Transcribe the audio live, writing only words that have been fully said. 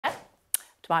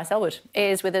Tobias Ellwood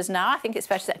is with us now. I think it's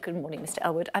fair to say, good morning, Mr.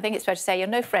 Ellwood. I think it's fair to say you're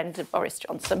no friend of Boris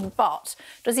Johnson, but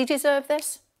does he deserve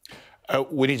this?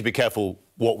 We need to be careful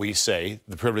what we say.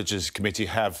 The Privileges Committee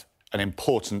have an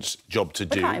important job to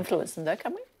do. We can't influence them, though,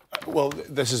 can we? Well,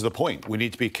 this is the point. We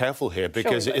need to be careful here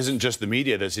because it isn't just the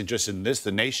media that's interested in this.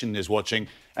 The nation is watching,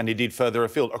 and indeed further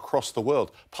afield across the world.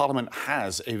 Parliament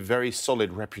has a very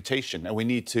solid reputation, and we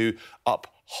need to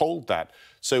uphold that.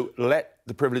 So let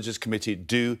the Privileges Committee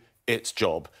do its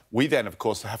job. We then, of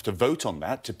course, have to vote on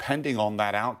that, depending on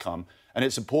that outcome. And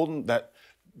it's important that,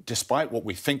 despite what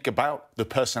we think about the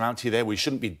personality there, we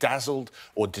shouldn't be dazzled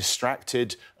or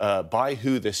distracted by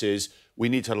who this is. We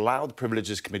need to allow the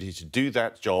Privileges Committee to do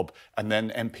that job, and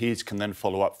then MPs can then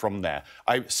follow up from there.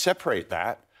 I separate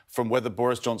that from whether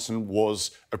Boris Johnson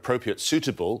was appropriate,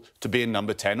 suitable to be in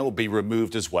number 10 or be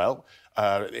removed as well.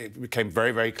 It became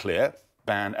very, very clear,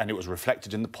 and it was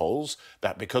reflected in the polls,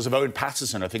 that because of Owen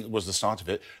Paterson, I think it was the start of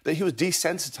it, that he was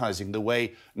desensitising the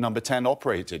way number 10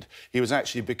 operated. He was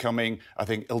actually becoming, I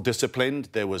think, ill-disciplined.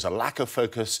 There was a lack of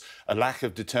focus, a lack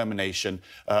of determination,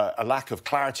 a lack of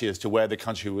clarity as to where the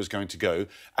country was going to go,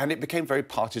 and it became very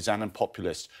partisan and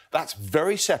populist. That's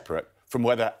very separate from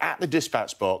whether, at the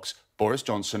dispatch box, Boris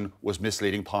Johnson was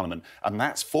misleading Parliament, and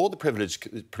that's for the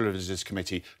Privileges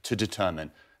Committee to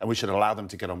determine. And we should allow them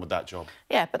to get on with that job.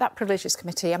 Yeah, but that Privileges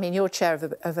Committee, I mean, you're chair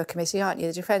of a committee, aren't you?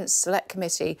 The Defence Select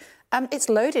Committee. It's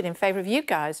loaded in favour of you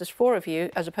guys. There's 4 of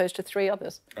you, as opposed to 3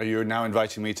 others. You're now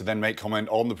inviting me to then make comment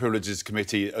on the Privileges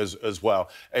Committee as well.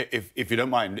 If you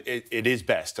don't mind, it is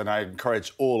best, and I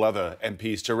encourage all other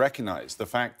MPs to recognise the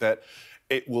fact that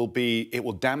it will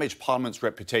damage Parliament's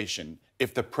reputation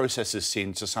if the process is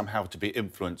seen to somehow to be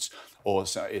influenced or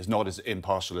is not as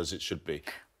impartial as it should be.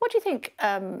 What do you think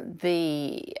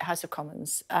the House of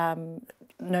Commons,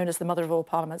 known as the mother of all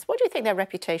parliaments, what do you think their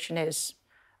reputation is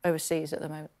overseas at the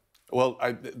moment? Well,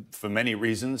 for many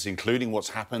reasons, including what's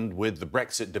happened with the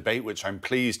Brexit debate, which I'm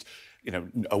pleased,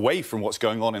 away from what's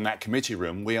going on in that committee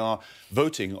room, we are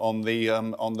voting on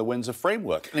the Windsor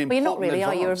framework. Well, you're not really,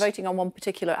 are you? You're voting on one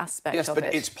particular aspect of it.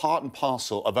 Yes, but it's part and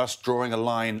parcel of us drawing a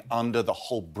line under the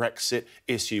whole Brexit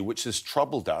issue, which has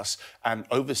troubled us. And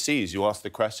overseas, you asked the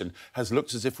question, has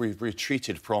looked as if we've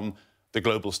retreated from the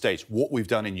global stage. What we've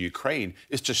done in Ukraine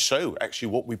is to show, actually,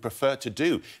 what we prefer to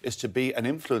do is to be an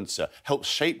influencer, help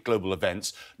shape global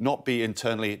events, not be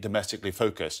internally, domestically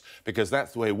focused, because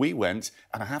that's the way we went,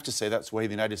 and I have to say that's the way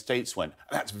the United States went.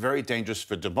 And that's very dangerous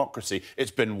for democracy.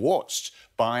 It's been watched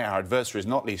by our adversaries,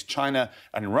 not least China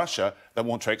and Russia, that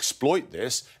want to exploit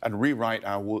this and rewrite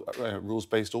our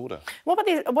rules-based order.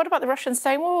 What about the Russians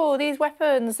saying, oh, these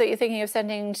weapons that you're thinking of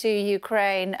sending to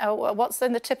Ukraine, what's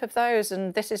in the tip of those,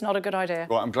 and this is not a good idea?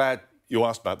 Well, I'm glad you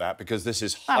asked about that, because this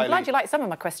is highly... I'm glad you like some of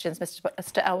my questions,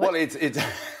 Mr. Ellwood.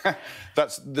 Well,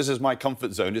 this is my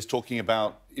comfort zone, is talking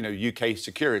about, UK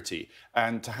security.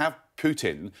 And to have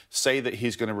Putin say that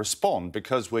he's going to respond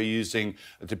because we're using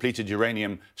depleted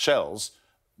uranium shells,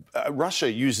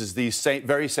 Russia uses these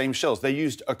very same shells. They're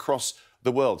used across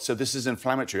the world. So this is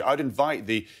inflammatory. I'd invite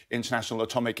the International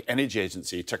Atomic Energy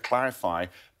Agency to clarify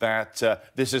that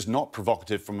this is not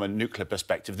provocative from a nuclear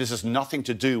perspective. This has nothing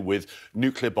to do with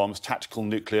nuclear bombs, tactical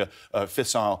nuclear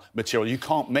fissile material. You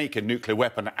can't make a nuclear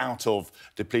weapon out of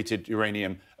depleted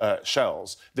uranium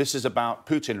shells. This is about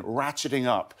Putin ratcheting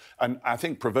up and, I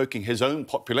think, provoking his own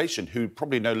population, who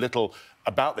probably know little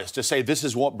about this, to say this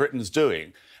is what Britain's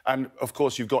doing. And, of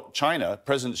course, you've got China,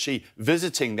 President Xi,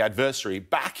 visiting the adversary,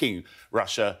 backing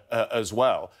Russia as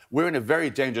well. We're in a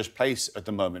very dangerous place at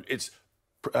the moment. It's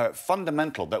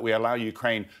fundamental that we allow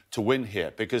Ukraine to win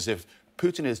here, because if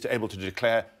Putin is able to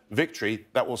declare victory,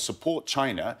 that will support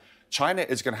China. China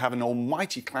is going to have an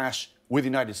almighty clash with the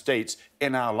United States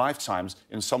in our lifetimes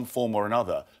in some form or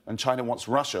another. And China wants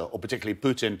Russia, or particularly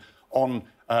Putin, on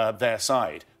their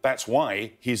side. That's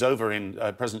why he's over in,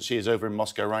 President Xi is over in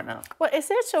Moscow right now. Well, is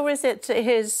it, or is it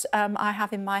his, I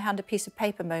have in my hand a piece of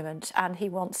paper moment, and he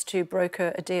wants to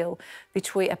broker a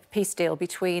peace deal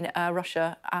between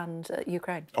Russia and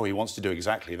Ukraine? Oh, he wants to do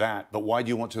exactly that. But why do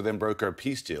you want to then broker a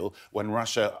peace deal when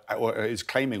Russia is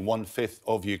claiming 1/5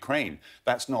 of Ukraine?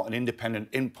 That's not an independent,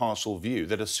 impartial view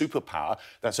that a superpower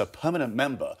that's a permanent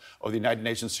member of the United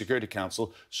Nations Security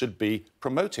Council should be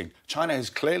promoting. China has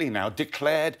clearly now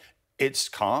declared its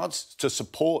cards to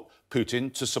support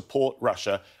Putin, to support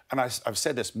Russia. And I've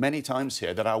said this many times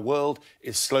here, that our world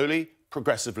is slowly,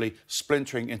 progressively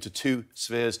splintering into 2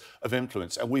 spheres of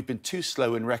influence. And we've been too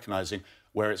slow in recognising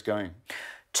where it's going.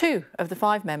 2 of the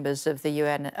 5 members of the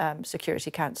UN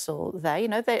Security Council there,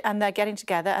 and they're getting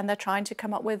together and they're trying to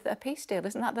come up with a peace deal.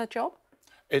 Isn't that their job?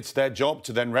 It's their job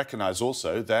to then recognise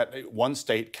also that one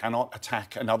state cannot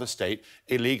attack another state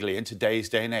illegally in today's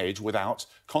day and age without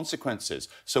consequences.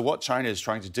 So what China is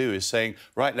trying to do is saying,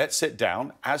 right, let's sit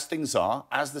down as things are,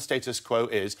 as the status quo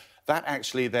is. That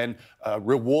actually then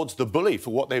rewards the bully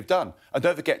for what they've done. And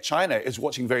don't forget, China is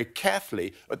watching very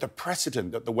carefully at the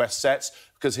precedent that the West sets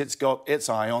because it's got its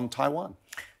eye on Taiwan.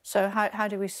 So how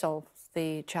do we solve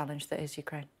the challenge that is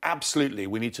Ukraine? Absolutely.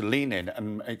 We need to lean in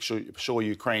and make sure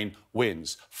Ukraine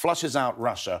wins, flushes out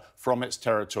Russia from its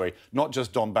territory, not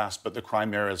just Donbass, but the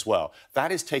Crimea as well.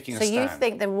 That is taking a stand. So you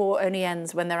think the war only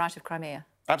ends when they're out of Crimea?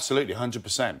 Absolutely,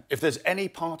 100%. If there's any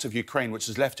part of Ukraine which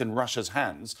is left in Russia's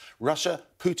hands,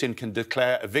 Putin can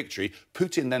declare a victory.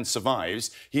 Putin then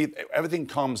survives. Everything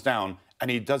calms down and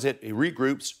he does it, he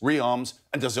regroups, rearms,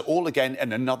 and does it all again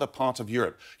in another part of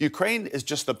Europe. Ukraine is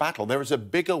just the battle. There is a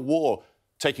bigger war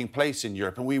taking place in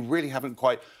Europe, and we really haven't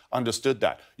quite understood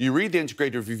that. You read the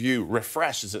Integrated Review,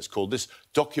 Refresh as it's called, this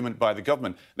document by the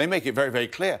government, they make it very, very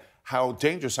clear how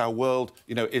dangerous our world,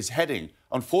 is heading.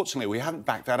 Unfortunately, we haven't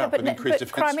backed that up with increased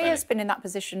defence spending. Crimea's been in that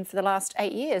position for the last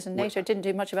 8 years, and NATO didn't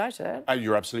do much about it.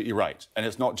 You're absolutely right. And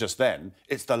it's not just then.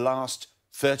 It's the last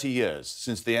 30 years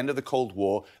since the end of the Cold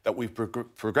War that we've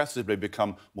progressively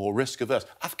become more risk-averse.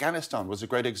 Afghanistan was a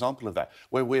great example of that,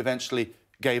 where we eventually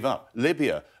gave up.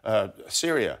 Libya,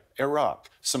 Syria, Iraq,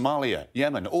 Somalia,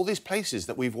 Yemen, all these places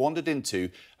that we've wandered into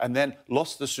and then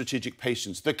lost the strategic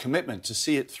patience, the commitment to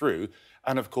see it through.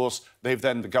 And, of course, the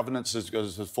governance has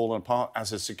fallen apart,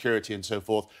 as has security and so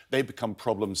forth. They become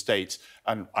problem states.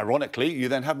 And, ironically, you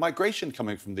then have migration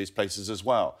coming from these places as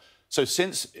well. So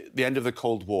since the end of the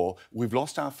Cold War, we've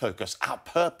lost our focus, our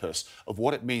purpose of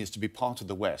what it means to be part of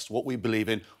the West, what we believe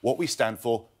in, what we stand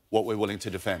for, what we're willing to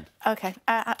defend. OK.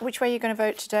 Which way are you going to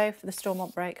vote today for the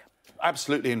Stormont break?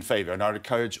 Absolutely in favour, and I would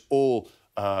encourage all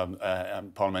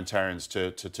parliamentarians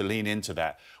to lean into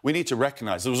that. We need to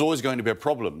recognise there was always going to be a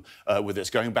problem with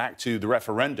this, going back to the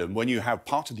referendum, when you have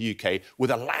part of the UK with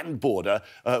a land border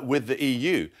with the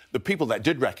EU. The people that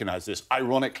did recognise this,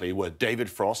 ironically, were David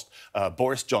Frost,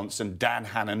 Boris Johnson, Dan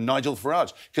Hannan, Nigel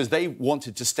Farage, because they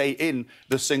wanted to stay in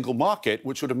the single market,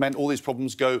 which would have meant all these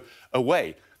problems go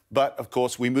away. But, of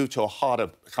course, we moved to a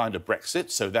harder kind of Brexit,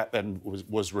 so that then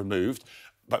was removed.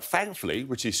 But thankfully,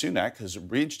 Rishi Sunak has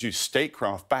reintroduced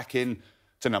statecraft back in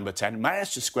to number 10,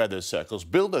 managed to square those circles,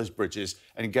 build those bridges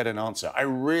and get an answer. I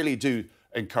really do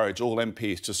encourage all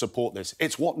MPs to support this.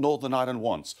 It's what Northern Ireland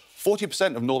wants.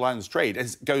 40% of Northern Ireland's trade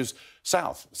goes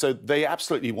south, so they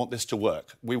absolutely want this to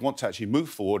work. We want to actually move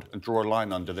forward and draw a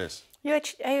line under this. Are you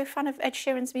a fan of Ed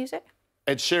Sheeran's music?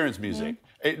 Ed Sheeran's music.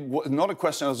 It was not a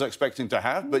question I was expecting to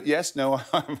have, but yes, no,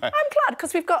 I'm glad,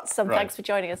 because we've got some. Right. Thanks for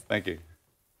joining us. Thank you.